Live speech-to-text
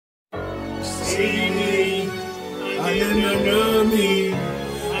see me, and them not know me.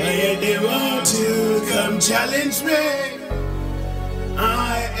 And yet they want to come challenge me.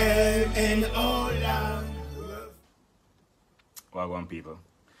 I am an all-out. Wagwan people.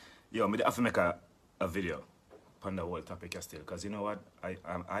 Yo, I have to make a video on the whole topic still, because you know what? I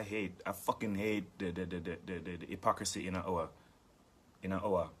fucking hate the hypocrisy in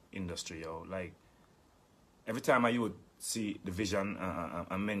our industry, yo. Like, every time I would see the vision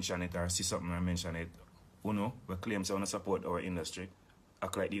and mention it, or see something and mention it, we claim to support our industry,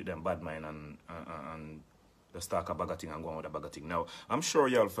 act like you them bad mind and just talk a bag of thing and go on with a bag of thing. Now, I'm sure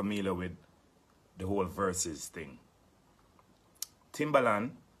y'all familiar with the whole Vezuz thing.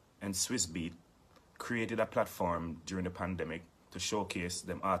 Timberland and Swiss Beat created a platform during the pandemic to showcase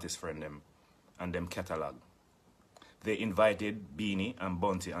them artist friend them and them catalog. They invited Beenie and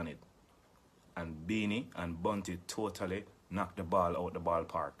Bunty on it. And Beenie and Bunty totally knocked the ball out the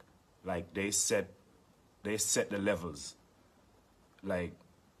ballpark. Like, they set the levels. Like,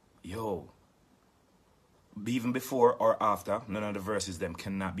 yo, even before or after, none of the verses them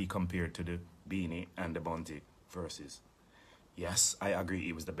cannot be compared to the Beenie and the Bunty verses. Yes, I agree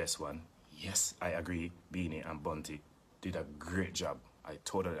it was the best one. Yes, I agree Beenie and Bunty did a great job. I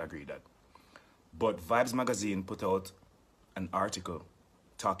totally agree that. But Vibes magazine put out an article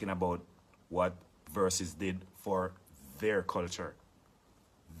talking about what Vezuz did for their culture.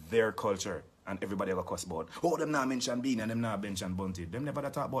 Their culture. And everybody ever cuss about, oh, them not mention Beenie and them not mention Bunty. Them never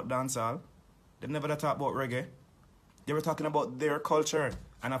talk about dancehall. Them never talk about reggae. They were talking about their culture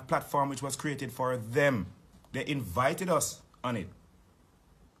and a platform which was created for them. They invited us on it.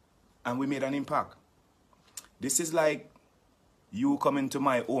 And we made an impact. This is like you come into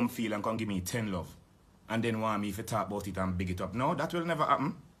my home field and come give me 10 love. And then want me to talk about it and big it up. No, that will never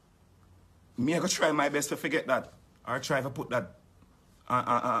happen. Me, I go try my best to forget that. Or try to put that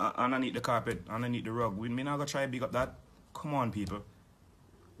underneath the carpet, underneath the rug. We not gonna try to big up that. Come on, people.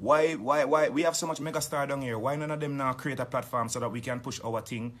 Why we have so much megastar down here? Why none of them now create a platform so that we can push our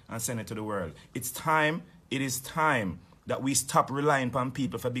thing and send it to the world? It is time that we stop relying upon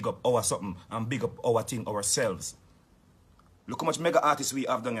people for big up our something and big up our thing ourselves. Look how much mega artists we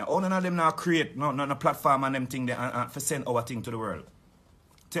have down here. Oh, none of them now create no platform and them thing there for send our thing to the world.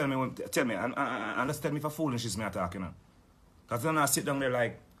 Tell me, and just tell me for foolishness me talking now. Because they're not sit down there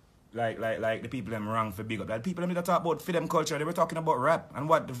like the people them wrong for big up. Like people them that talk about for them culture, they were talking about rap and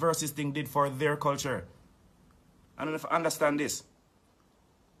what the Vezuz thing did for their culture. I don't know if I understand this.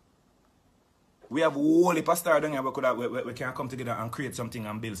 We have whole heap of stars down here we can come together and create something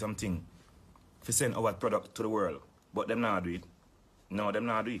and build something to send our product to the world. But them not do it. No, them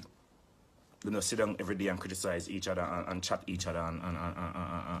not do it. They don't sit down every day and criticize each other and chat each other and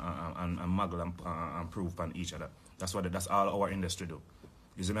muggle and prove on each other. That's all our industry do.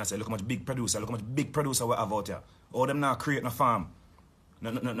 You see me I say, look how much big producer we have out here. All them now create no farm.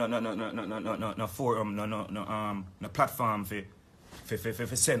 No forum, no platform for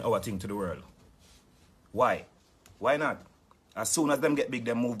send our thing to the world. Why? Why not? As soon as them get big,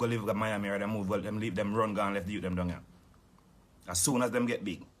 them move go live in Miami or them leave them run gone left the youth them down here. As soon as them get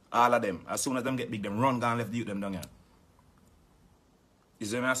big. All of them. As soon as them get big, them run gone left the youth them down here. You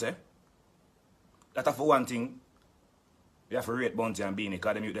see what I say? That's for one thing. We have to rate Bunty and Beenie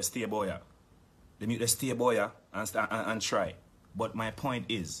because them youth they stay boy. Them youth they stay boy and try. But my point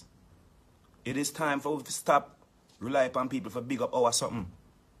is, it is time for us to stop rely upon people for big up our something.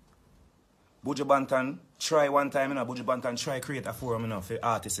 Buju Banton try one time, Buju Banton try create a forum, for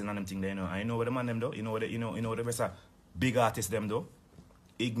artists and them thing there, I know what the man them do. You know what the rest of big artists them do.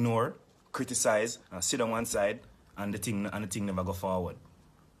 Ignore, criticize, and sit on one side, and the thing never go forward.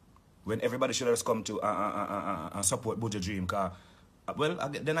 When everybody should just come to and support Buju dream, cause well,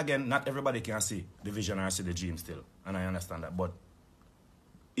 then again, not everybody can see the vision or see the dream still, and I understand that. But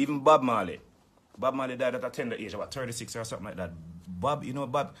even Bob Marley died at a tender age, about 36 or something like that. Bob,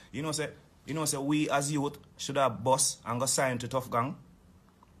 say we as youth should have boss and go sign to Tough Gang.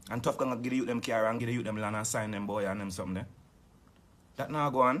 And Tough Gang will give the youth them car and give the youth them land and sign them boy and them something there. That now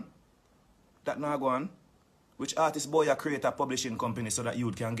go on. Which artist boy create a publishing company so that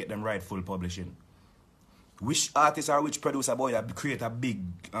youth can get them rightful publishing? Which artist or which producer boy create a big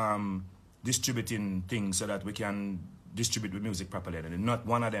distributing thing so that we can distribute the music properly? And not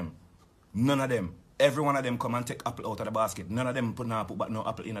one of them. None of them. Every one of them come and take apple out of the basket. None of them put back no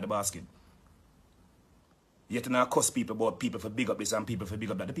apple in the basket. Yet now cost people about people for big up this and people for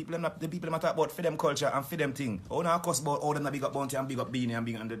big up that. The people them talk about for them culture and for them thing. Oh, now cost about all them big up Bunty and big up Beenie and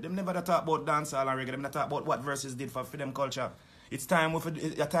big up. Them never talk about dancehall and reggae. Them talk about what Vezuz did for them culture. It's time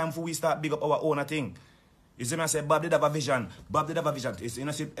for we start big up our own thing. You see me I say Bob did have a vision. Bob did have a vision. It's, you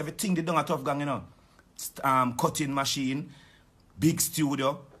know, see, everything they done a Tough Gang, you know. Cutting machine, big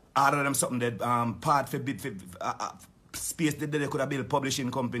studio, all of them something that part for bit for space that they could have built publishing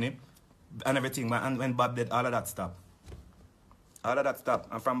company and everything, man. And when Bob did, all of that stopped. All of that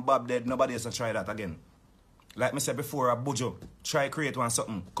stopped. And from Bob dead, nobody else to try that again. Like me said before, Bujo try create one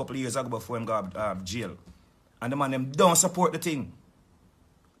something a couple of years ago before him go jail. And the man them don't support the thing.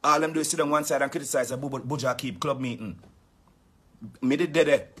 All them do is sit on one side and criticize that Bujo keep club meeting. Me did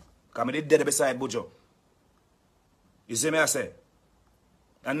dead. Because me did dead beside Bujo. You see me I say?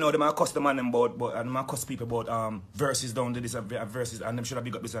 And now them are cuss the man them about, and them are cuss people about verses down to this verses, and them should have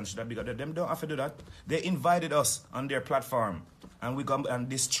big up this and should have big up that. Them don't have to do that. They invited us on their platform, and we come and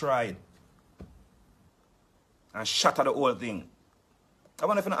destroyed and shatter the whole thing. I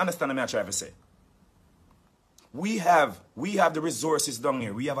wonder if you don't understand what I'm trying to say. We have the resources down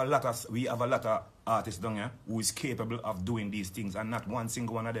here. We have a lot of artists down here who is capable of doing these things, and not one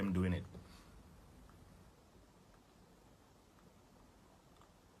single one of them doing it.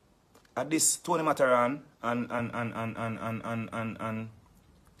 At this Tony Mataran and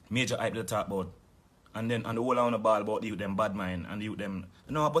Major Hype they talk about, and then and the whole on the ball about the youth them bad mind and the youth them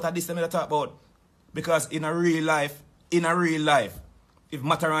no, but at this time they talk about, because in a real life, if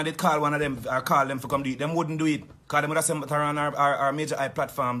Mataran did call one of them or call them for come do it, them wouldn't do it. Because them would have said Mataran our Major Hype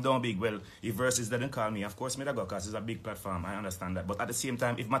platform don't big. Well, if Versus didn't call me, of course me that go, because it's a big platform. I understand that. But at the same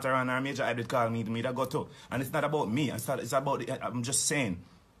time, if Mataran or Major Hype did call me that go too. And it's not about me. It's about I'm just saying.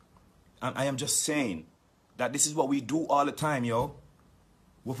 I am just saying that this is what we do all the time, yo.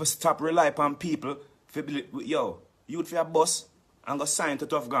 We have to stop relying on people. Yo, you'd for a boss and go sign to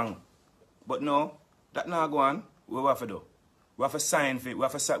Tough Gang. But no, that not go on. What we have to do? We have to sign for it. We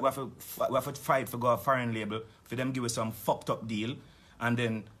have to fight for go a foreign label for them give us some fucked up deal. And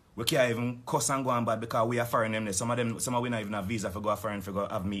then we can't even cuss and go on bad because we are foreign them. Some of we not even have visa for go a foreign for go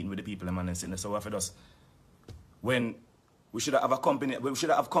have meeting with the people and then sitting there. So we have to just when we should have a company. We should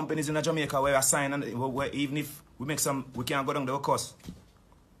have companies in Jamaica where we sign and where even if we make some, we can't go down there cost.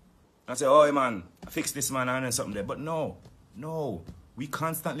 And say, oh man, fix this man and then something there. But no, we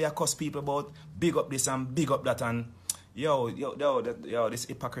constantly accost people about big up this and big up that and yo, this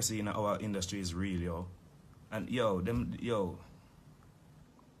hypocrisy in our industry is real, yo. And yo.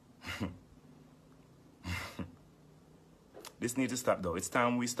 This needs to stop though. It's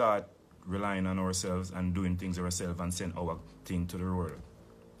time we start relying on ourselves and doing things ourselves and send our thing to the world.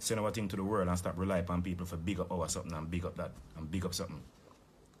 Send our thing to the world and stop relying on people for big up our something and big up that and big up something.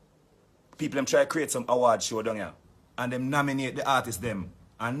 People them try to create some award show down here and them nominate the artists them.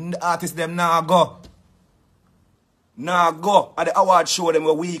 And the artists them now go at the award show them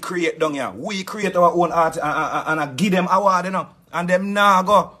where we create down here. We create our own art and I give them award, you know. And them now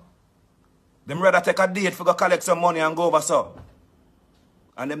go. Them rather take a date for go collect some money and go over so.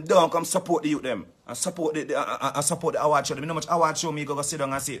 And them don't come support the youth them. And support the award show. Them know how much award show me go sit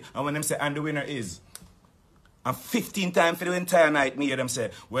down and see. And when them say, and the winner is. And 15 times for the entire night, me hear them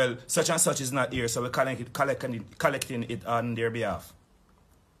say, well, such and such is not here, so we're collecting it on their behalf.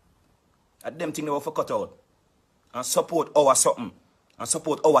 And them thing they will cut out. And support our something. And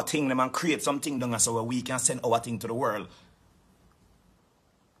support our thing them and create something down so we can send our thing to the world.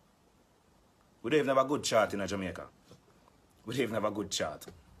 We don't even have a good chart in Jamaica. We don't even have a good chart.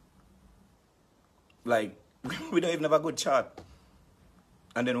 Like, we don't even have a good chart.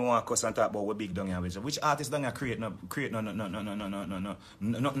 And then we want to cuss and talk about what big down here. Which artist down here create none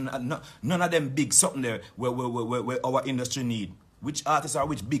of them big something there where our industry need. Which artist or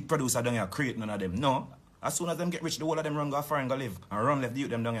which big producer down here create none of them? No. As soon as them get rich, the whole of them run go foreign go live and run left the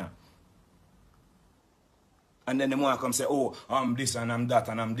youth them down here. And then they want to come say, oh, I'm this and I'm that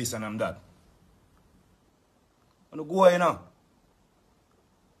and I'm this and I'm that. And go you know.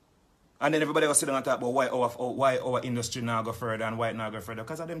 And then everybody was sitting and talk about why our industry now go further and why it now go further.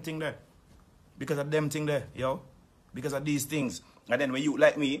 Because of them thing there. Because of them thing there, yo. Because of these things. And then when you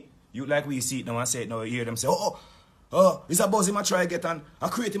like me, you like we see it now and say it now, you hear them say, oh, it's a buzz him a try get and I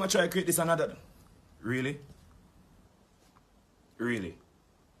create him a try create this and that. Really? Really?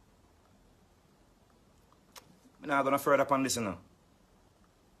 I'm not going to further upon this now.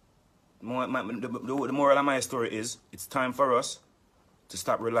 The moral of my story is, it's time for us to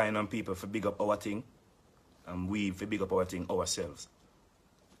stop relying on people for big up our thing, and we for big up our thing ourselves.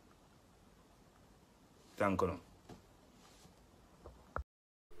 Thank you.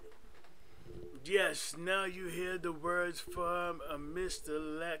 Yes, now you hear the words from Mr.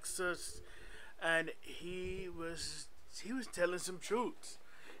 Lexx, and he was telling some truths.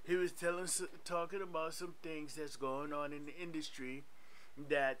 He was talking about some things that's going on in the industry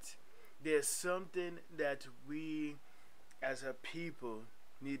that there's something that we as a people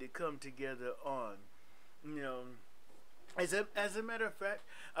need to come together on. You know, as a matter of fact,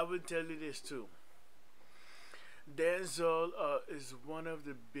 I would tell you this too. Dancehall is one of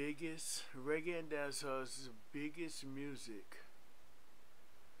the biggest, reggae and dancehall is the biggest music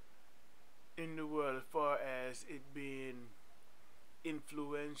in the world as far as it being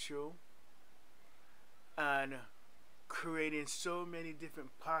influential and creating so many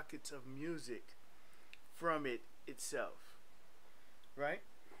different pockets of music from it itself, right?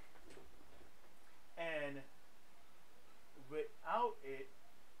 And without it,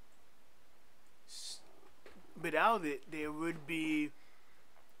 there would be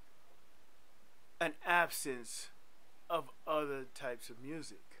an absence of other types of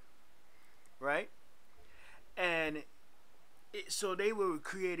music, right? And so they were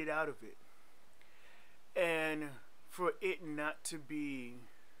created out of it. And for it not to be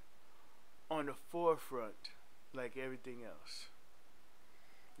on the forefront like everything else,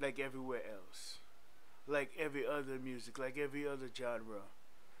 like everywhere else, like every other music, like every other genre,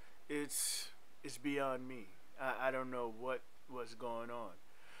 it's beyond me. I don't know what's going on.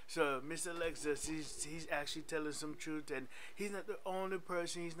 So Mr. Lexx, he's actually telling some truth, and he's not the only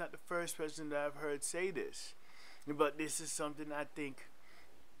person. He's not the first person that I've heard say this. But this is something I think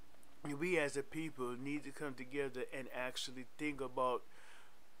we as a people need to come together and actually think about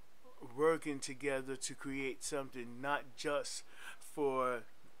working together to create something not just for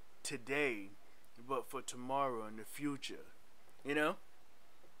today, but for tomorrow and the future. You know?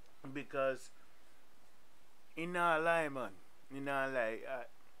 Because in our life, man, in our life,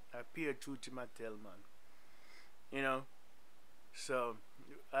 I peer truth to my tell, man. You know? So,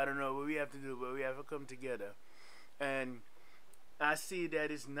 I don't know what we have to do, but we have to come together. And I see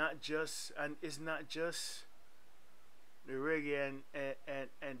that it's not just the reggae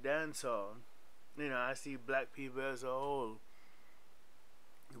and dancehall. You know, I see black people as a whole.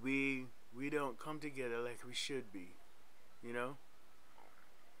 We don't come together like we should be, you know.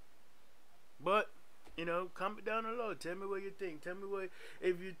 But you know, comment down below. Tell me what you think. Tell me what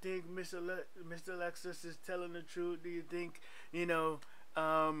if you think Mr. Lexx is telling the truth. Do you think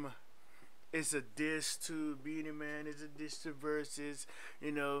it's a diss to Beenie Man? It's a diss to Vezuz.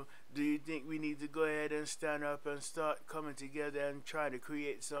 You know, do you think we need to go ahead and stand up and start coming together and try to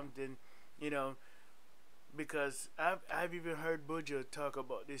create something? You know, because I've even heard Buju talk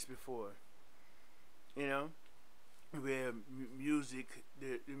about this before. You know, where music,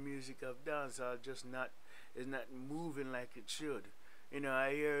 the music of dancehall is not moving like it should. You know,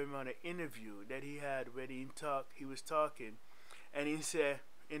 I hear him on an interview that he had where he was talking, and he said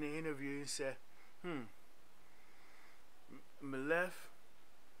in the interview, he said, me left,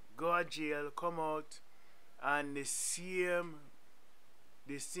 go to jail, come out, and the same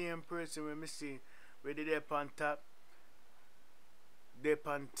person when me see where they on top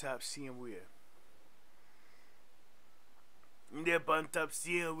same way. They on top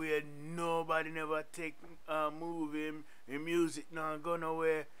same way, nobody never take move him, the music not go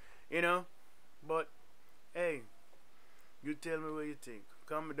nowhere, you know. But hey, you tell me what you think.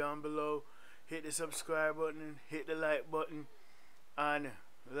 Comment down below, hit the subscribe button, hit the like button, and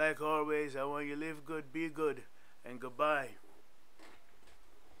like always, I want you to live good, be good, and goodbye.